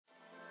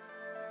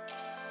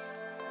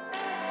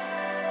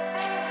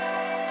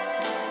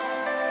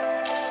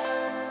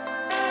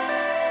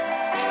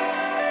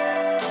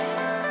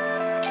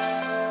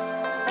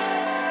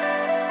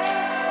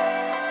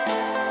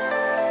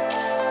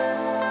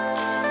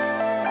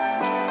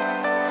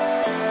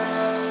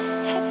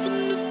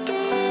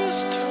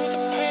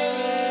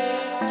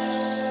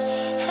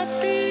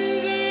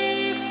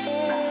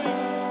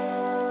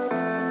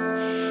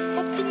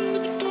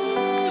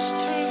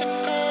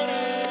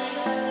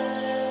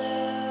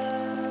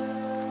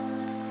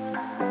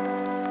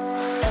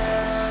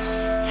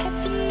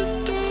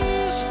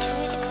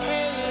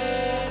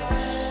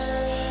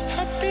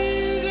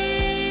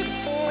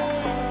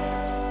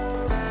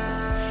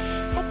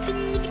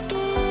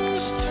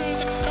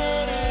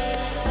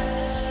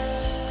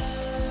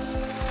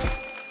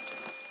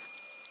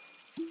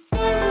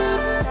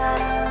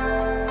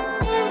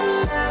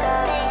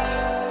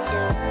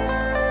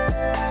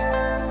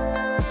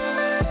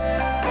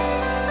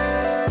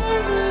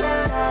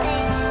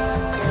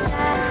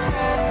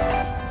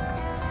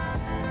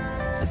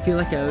feel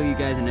like I owe you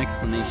guys an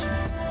explanation.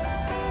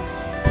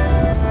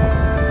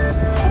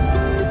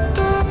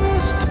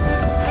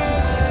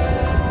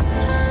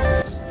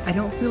 I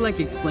don't feel like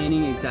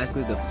explaining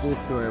exactly the full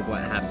story of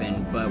what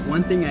happened, but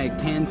one thing I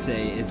can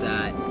say is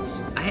that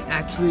I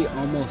actually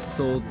almost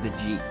sold the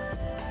Jeep.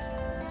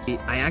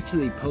 I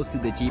actually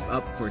posted the Jeep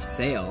up for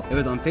sale. It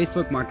was on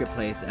Facebook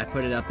Marketplace. I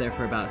put it up there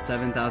for about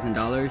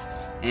 $7,000,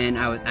 and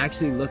I was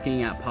actually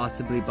looking at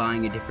possibly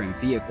buying a different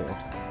vehicle.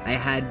 I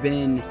had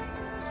been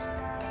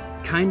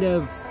kind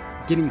of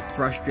getting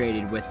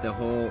frustrated with the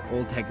whole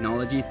old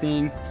technology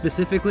thing,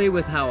 specifically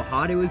with how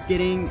hot it was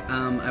getting.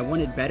 I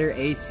wanted better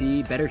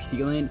AC, better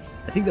sealant.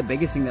 I think the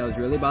biggest thing that was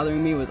really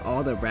bothering me was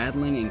all the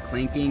rattling and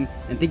clanking,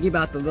 and thinking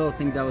about the little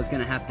things I was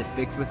gonna have to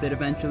fix with it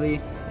eventually,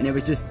 and it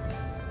was just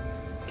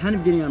kind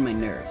of getting on my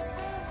nerves.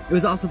 It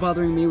was also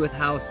bothering me with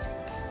how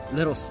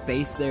little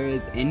space there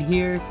is in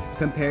here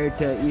compared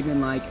to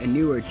even like a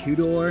newer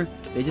two-door.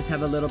 They just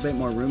have a little bit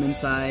more room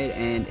inside,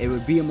 and it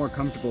would be a more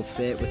comfortable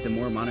fit with the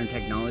more modern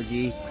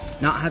technology.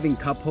 Not having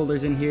cup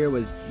holders in here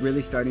was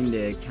really starting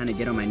to kind of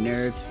get on my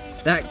nerves.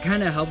 That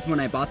kind of helped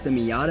when I bought the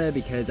Miata,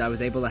 because I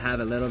was able to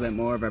have a little bit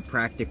more of a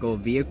practical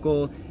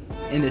vehicle,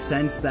 in the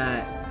sense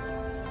that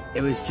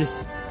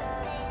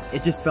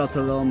it just felt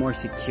a little more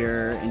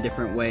secure in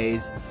different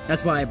ways.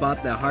 That's why I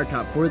bought the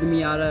hardtop for the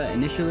Miata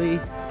initially,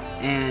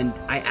 and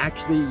I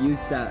actually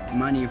used that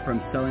money from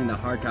selling the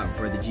hardtop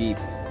for the Jeep.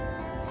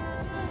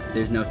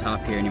 There's no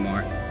top here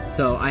anymore.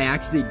 So I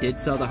actually did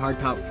sell the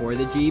hardtop for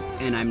the Jeep,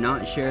 and I'm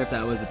not sure if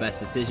that was the best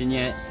decision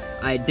yet.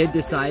 I did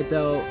decide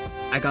though,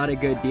 I got a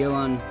good deal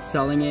on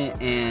selling it,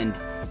 and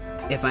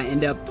if I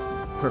end up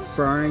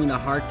preferring the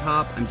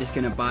hardtop, I'm just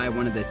gonna buy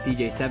one of the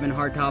CJ7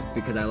 hardtops,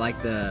 because I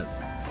like the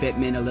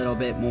fitment a little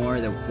bit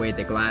more, the way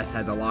the glass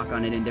has a lock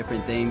on it and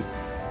different things.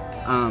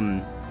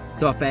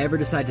 So if I ever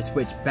decide to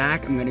switch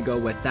back, I'm gonna go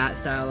with that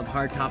style of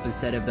hardtop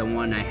instead of the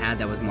one I had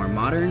that was more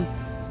modern.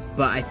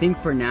 But I think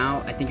for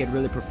now, I think I'd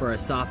really prefer a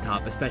soft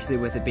top, especially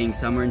with it being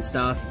summer and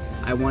stuff.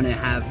 I want to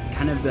have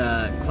kind of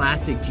the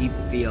classic Jeep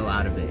feel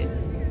out of it.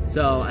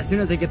 So as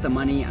soon as I get the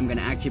money, I'm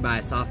gonna actually buy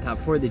a soft top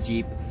for the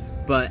Jeep.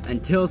 But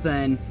until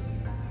then,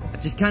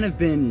 I've just kind of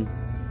been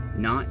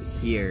not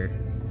here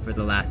for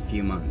the last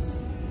few months.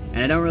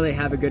 And I don't really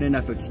have a good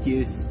enough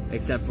excuse,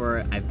 except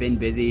for I've been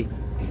busy.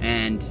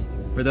 And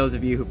for those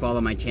of you who follow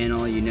my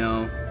channel, you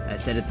know, I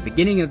said at the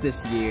beginning of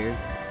this year,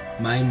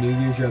 my New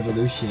Year's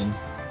resolution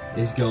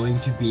is going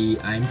to be,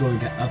 I'm going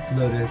to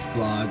upload a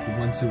vlog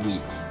once a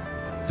week,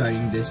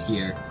 starting this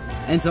year.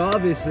 And so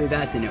obviously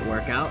that didn't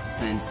work out,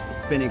 since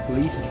it's been at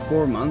least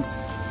 4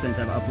 months since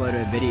I've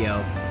uploaded a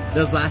video.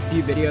 Those last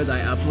few videos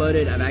I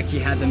uploaded, I've actually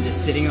had them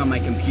just sitting on my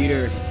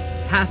computer,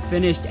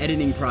 half-finished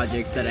editing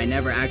projects that I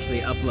never actually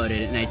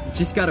uploaded, and I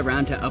just got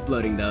around to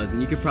uploading those.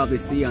 And you could probably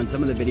see on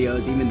some of the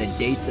videos, even the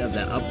dates of the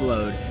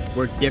upload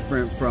were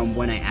different from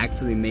when I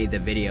actually made the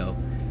video.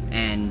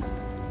 And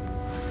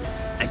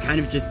I kind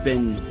of just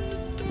been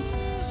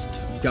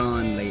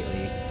gone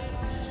lately.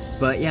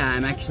 But yeah,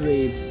 I'm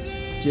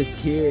actually just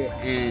here,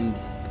 and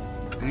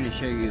I'm gonna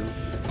show you.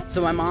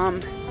 So my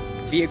mom's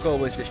vehicle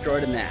was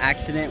destroyed in the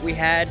accident we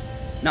had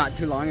not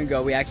too long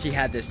ago. We actually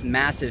had this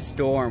massive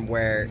storm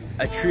where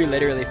a tree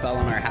literally fell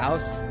on our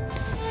house.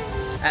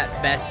 At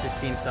best, this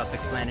seems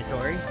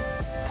self-explanatory.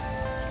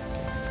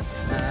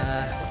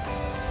 I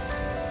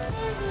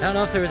don't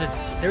know if there was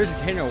a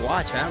tornado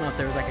watch, but I don't know if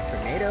there was like a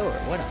tornado or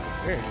what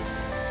on earth.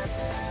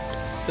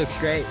 This looks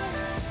great.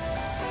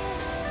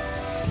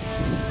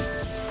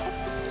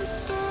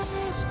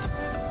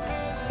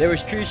 There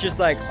was trees just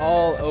like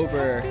all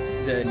over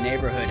the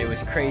neighborhood. It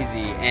was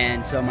crazy.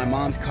 And so my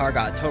mom's car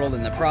got totaled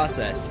in the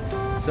process.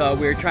 So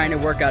we were trying to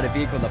work out a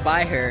vehicle to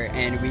buy her,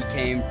 and we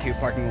came to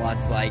parking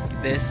lots like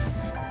this.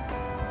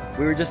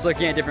 We were just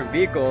looking at different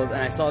vehicles,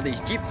 and I saw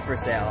these Jeeps for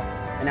sale.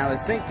 And I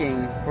was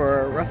thinking,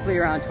 for roughly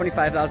around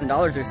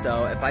 $25,000 or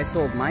so, if I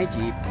sold my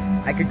Jeep,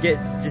 I could get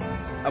just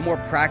a more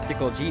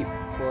practical Jeep.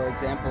 For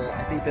example,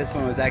 I think this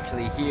one was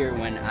actually here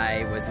when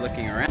I was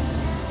looking around.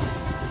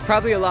 It's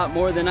probably a lot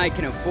more than I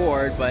can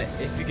afford, but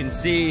if you can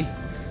see,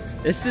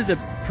 this is a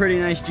pretty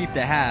nice Jeep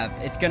to have.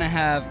 It's gonna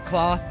have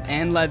cloth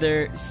and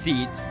leather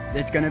seats.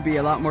 It's gonna be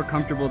a lot more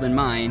comfortable than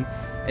mine.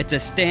 It's a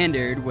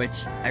standard,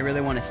 which I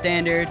really want a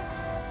standard.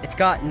 It's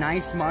got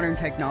nice modern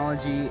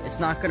technology. It's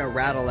not gonna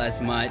rattle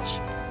as much.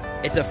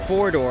 It's a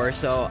 4-door,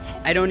 so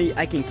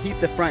I can keep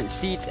the front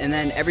seats, and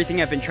then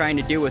everything I've been trying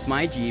to do with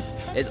my Jeep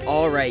is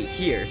all right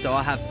here, so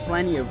I'll have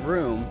plenty of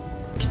room.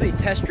 Actually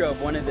test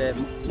drove one of the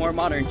more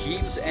modern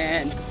Jeeps,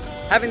 and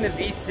having the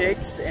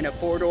V6 in a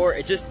 4-door,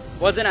 it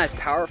just wasn't as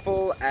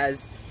powerful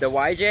as the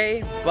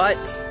YJ, but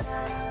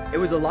it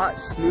was a lot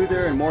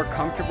smoother and more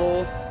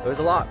comfortable. It was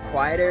a lot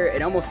quieter.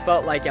 It almost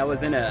felt like I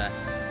was in a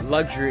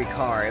luxury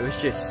car. It was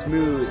just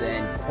smooth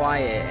and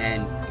quiet,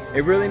 and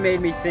it really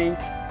made me think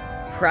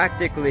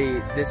practically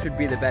this would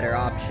be the better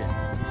option.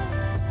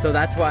 So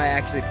that's why I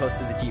actually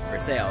posted the Jeep for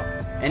sale.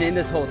 And in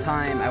this whole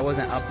time, I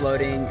wasn't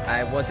uploading,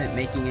 I wasn't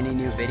making any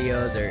new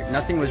videos, or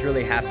nothing was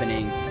really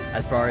happening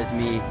as far as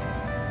me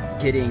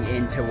getting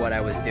into what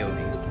I was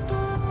doing.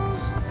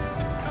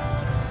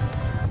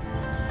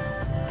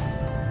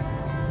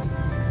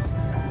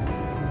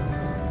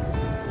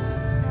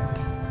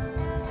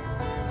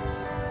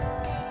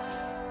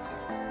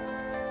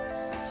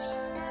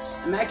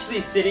 I'm actually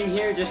sitting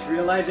here just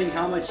realizing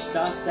how much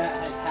stuff that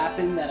has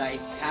happened that I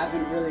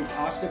haven't really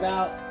talked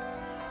about.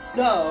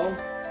 So,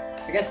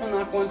 I guess we'll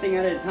knock one thing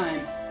at a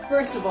time.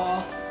 First of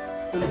all,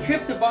 for the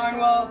trip to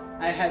Barnwell,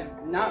 I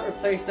have not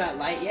replaced that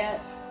light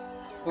yet,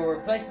 but we're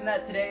replacing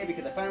that today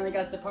because I finally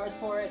got the parts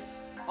for it.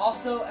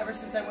 Also, ever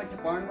since I went to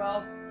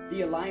Barnwell,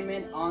 the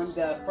alignment on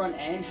the front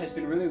end has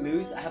been really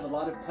loose. I have a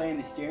lot of play in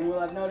the steering wheel,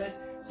 I've noticed.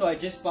 So I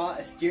just bought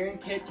a steering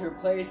kit to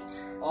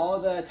replace all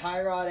the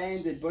tie rod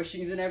ends and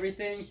bushings and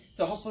everything.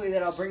 So hopefully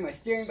that'll bring my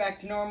steering back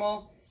to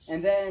normal.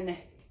 And then,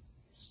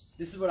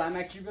 this is what I'm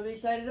actually really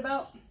excited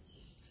about.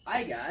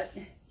 I got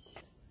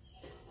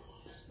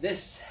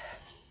this.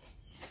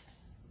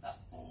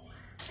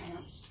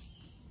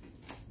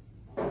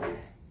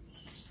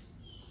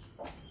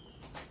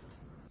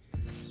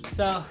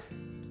 So,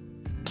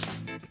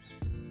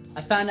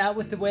 I found out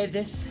with the way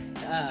this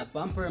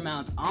bumper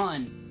mounts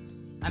on,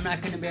 I'm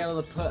not going to be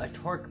able to put a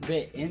torque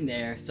bit in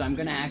there, so I'm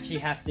going to actually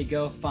have to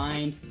go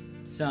find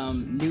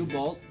some new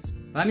bolts.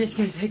 But I'm just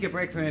going to take a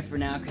break from it for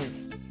now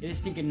because it is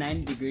stinking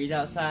 90 degrees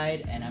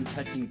outside and I'm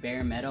touching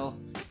bare metal.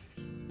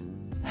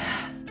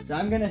 So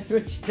I'm going to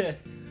switch to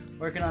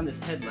working on this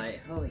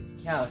headlight. Holy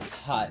cow, it's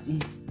hot.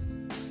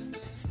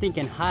 It's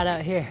stinking hot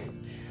out here.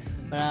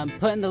 But I'm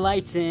putting the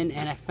lights in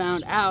and I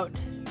found out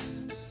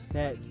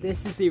that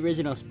this is the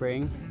original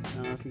spring. I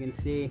don't know if you can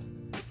see.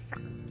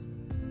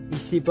 You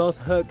see both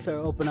hooks are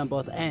open on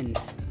both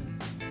ends.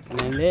 And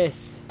then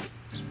this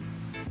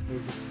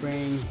is the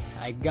spring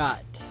I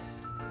got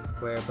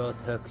where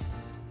both hooks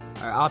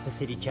are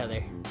opposite each other.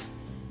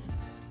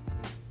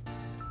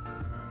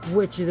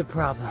 Which is a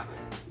problem.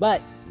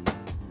 But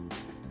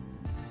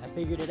I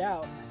figured it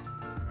out.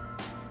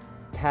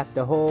 Tap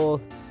the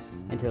hole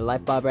into the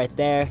light bulb right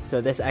there.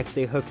 So this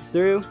actually hooks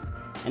through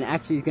and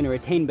actually is going to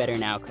retain better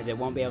now because it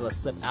won't be able to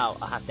slip out.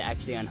 I'll have to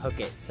actually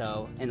unhook it.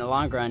 So in the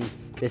long run,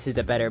 this is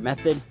a better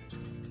method,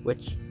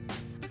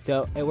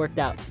 so it worked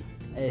out.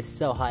 It's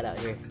so hot out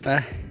here.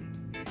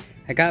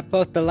 I got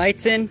both the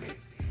lights in,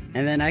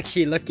 and then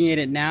actually looking at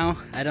it now,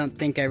 I don't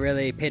think I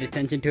really paid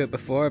attention to it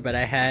before, but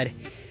I had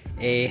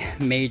a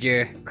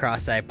major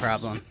cross-eye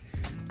problem.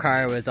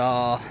 Car was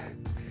all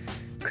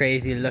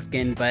crazy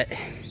looking, but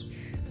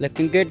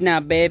looking good now,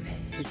 babe.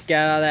 You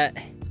got all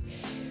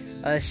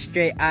that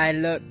straight eye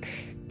look.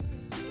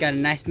 Got a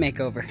nice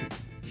makeover.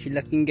 She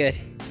looking good.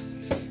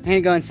 I'm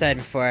gonna go inside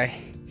before I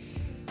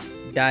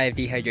die of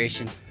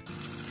dehydration.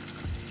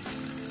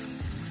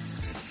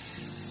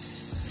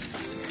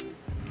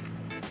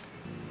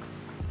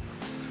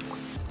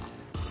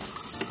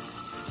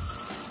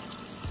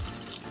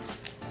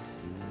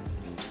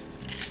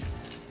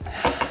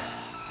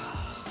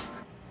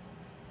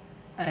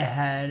 I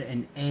had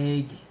an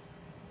egg,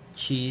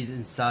 cheese,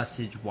 and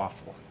sausage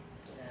waffle.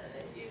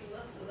 You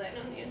left the light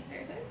on the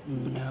entire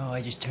time? No,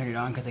 I just turned it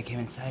on because I came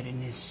inside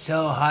and it's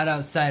so hot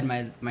outside.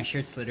 My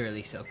shirt's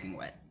literally soaking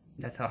wet.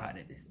 That's how hot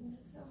it is.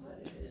 That's how hot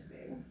it is,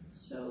 babe.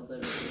 So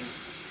literally.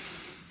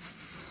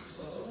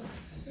 Whoa.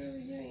 What are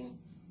we doing?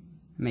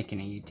 I'm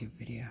making a YouTube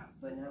video.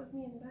 But not with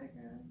me in the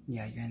background.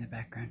 Yeah, you're in the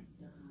background.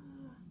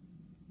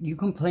 You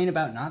complain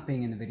about not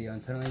being in the video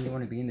and suddenly you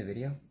want to be in the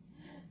video?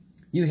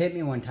 You hit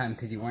me one time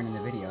because you weren't in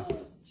the video.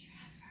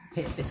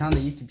 Hey, it's on the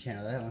YouTube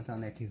channel. That one's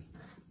on there too.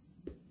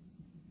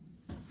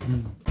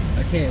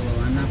 Okay, well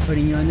I'm not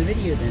putting you on the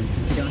video then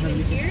since you don't have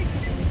any. Here?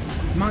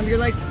 Mom, you're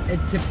like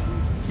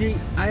see,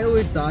 I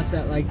always thought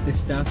that like there's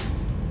stuff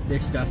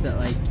that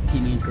like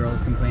teenage girls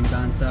complain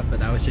about and stuff, but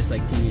that was just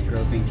like teenage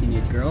girls being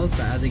teenage girls.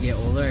 But as I get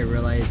older, I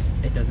realize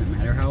it doesn't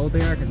matter how old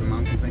they are because my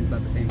mom complains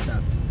about the same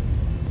stuff.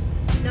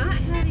 Not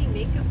having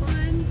makeup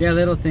on. Yeah,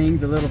 little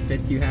things, the little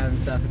fits you have and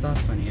stuff. It's all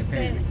funny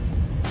apparently.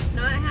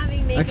 Not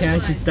having makeup on. Okay, I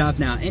should stop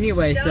now.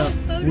 Anyway, don't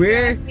so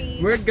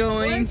we're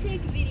going. Or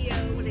take a video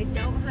when I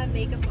don't have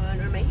makeup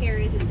on or my hair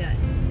isn't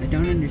done. I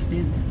don't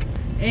understand that.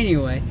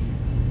 Anyway,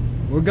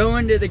 we're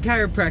going to the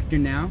chiropractor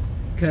now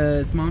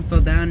because Mom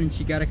fell down and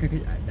she got a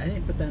concussion. I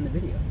didn't put that in the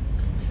video.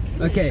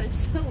 Goodness, okay. I'm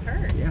so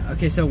hurt. Yeah.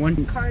 Okay. So one.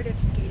 Cardiff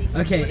skating.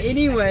 Okay.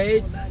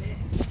 Anyway,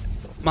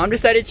 Mom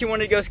decided she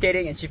wanted to go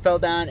skating and she fell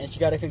down and she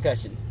got a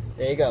concussion.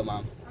 There you go,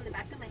 Mom. On the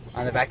back of my head.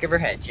 On the back of her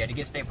head. She had to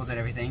get staples and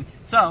everything.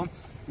 So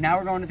now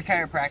we're going to the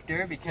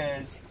chiropractor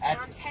because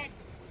Mom's head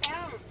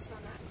bounced on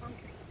that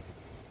concrete.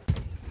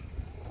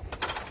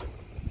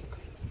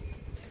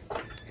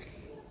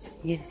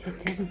 Yes,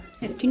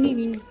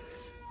 afternoon.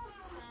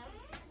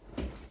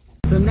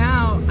 So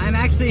now I'm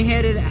actually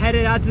headed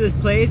out to this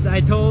place.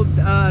 I told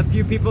a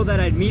few people that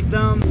I'd meet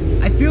them.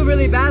 I feel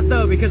really bad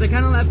though because I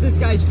kind of left this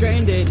guy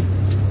stranded.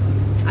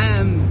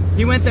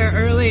 He went there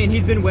early and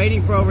he's been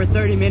waiting for over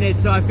 30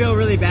 minutes, so I feel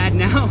really bad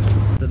now.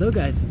 So those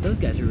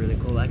guys are really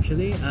cool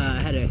actually. I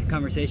had a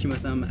conversation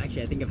with them.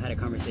 Actually, I think I've had a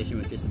conversation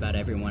with just about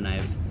everyone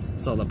I've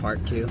sold a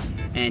part to.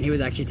 And he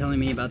was actually telling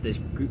me about this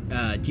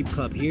Jeep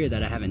club here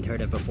that I haven't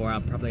heard of before.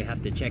 I'll probably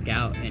have to check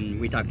out. And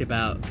we talked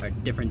about our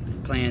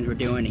different plans we're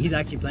doing. He's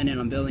actually planning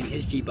on building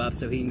his Jeep up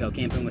so he can go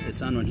camping with his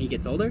son when he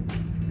gets older.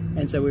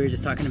 And so we were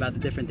just talking about the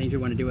different things we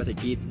want to do with our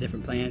Jeeps,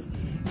 different plans.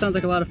 sounds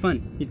like a lot of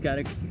fun. He's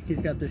got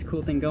this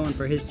cool thing going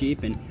for his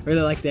Jeep, and I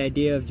really like the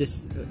idea of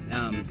just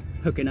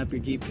hooking up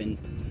your Jeep and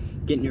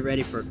getting it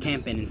ready for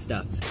camping and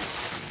stuff.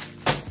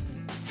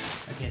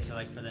 Okay, so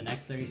like for the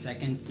next 30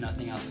 seconds,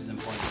 nothing else is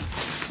important.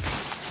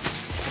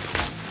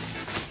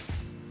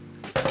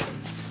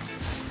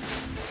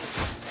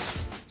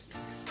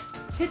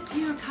 It's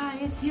you, Kai,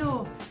 it's you!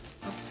 Oh,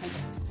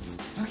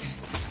 okay.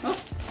 Oh.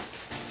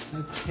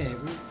 Okay,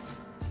 we're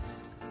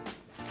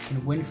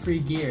gonna win free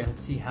gear.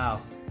 Let's see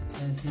how.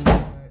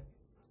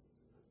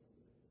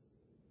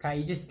 Kai,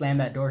 you just slammed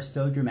that door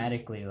so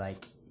dramatically,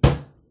 like,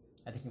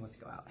 I think he wants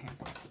to go out.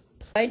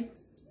 Here.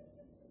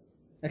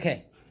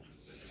 Okay.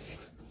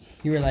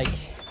 You were like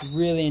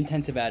really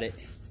intense about it.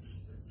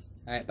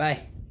 Alright,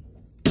 bye.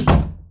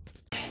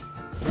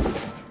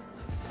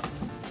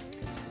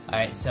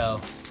 Alright,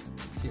 so,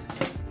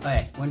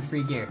 okay, one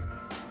free gear.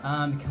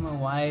 Become a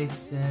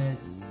wise,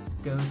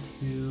 go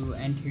to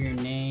enter your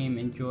name,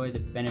 enjoy the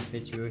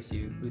benefits you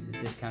receive,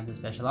 exclusive discounts and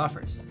special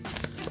offers.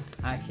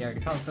 Actually, I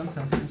already followed them,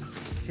 so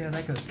let's see how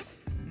that goes.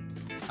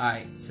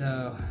 Alright,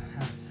 so,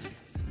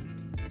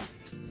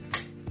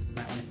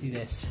 might want to see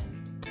this.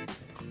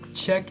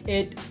 Check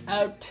it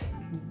out,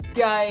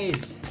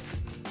 guys!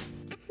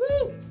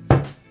 Woo!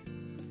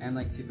 I'm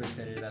like super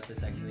excited about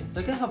this actually.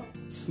 Look at how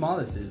small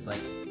this is. Like,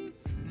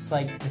 it's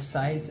like the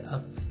size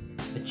of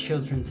a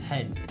children's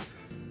head.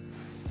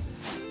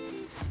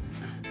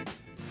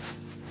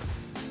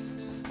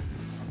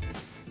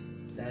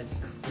 That's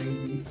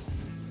crazy.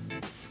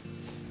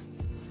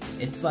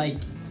 It's like,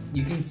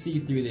 you can see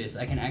through this.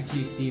 I can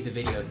actually see the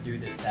video through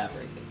this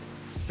fabric,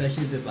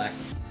 especially the black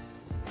one.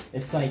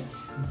 It's like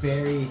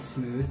very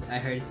smooth. I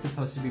heard it's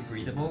supposed to be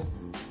breathable,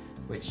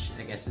 which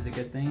I guess is a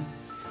good thing.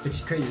 Which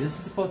is crazy. This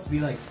is supposed to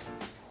be like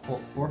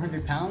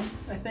 400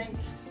 pounds, I think,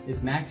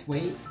 is max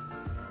weight.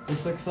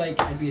 This looks like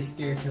I'd be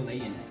scared to lay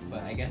in it,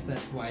 but I guess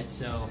that's why it's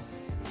so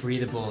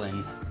breathable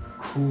and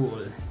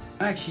cool.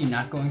 I'm actually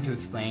not going to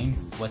explain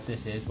what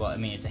this is. Well, I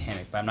mean, it's a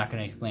hammock, but I'm not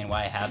going to explain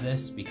why I have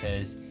this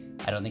because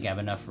I don't think I have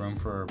enough room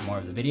for more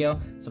of the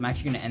video. So I'm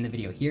actually going to end the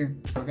video here.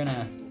 We're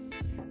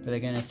really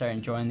gonna start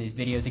enjoying these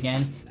videos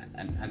again.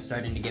 I'm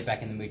starting to get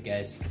back in the mood,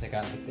 guys, because I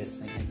got like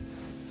this thing.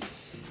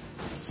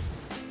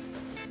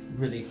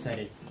 Really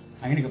excited.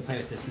 I'm gonna go play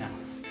with this now.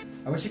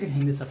 I wish I could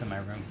hang this up in my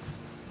room.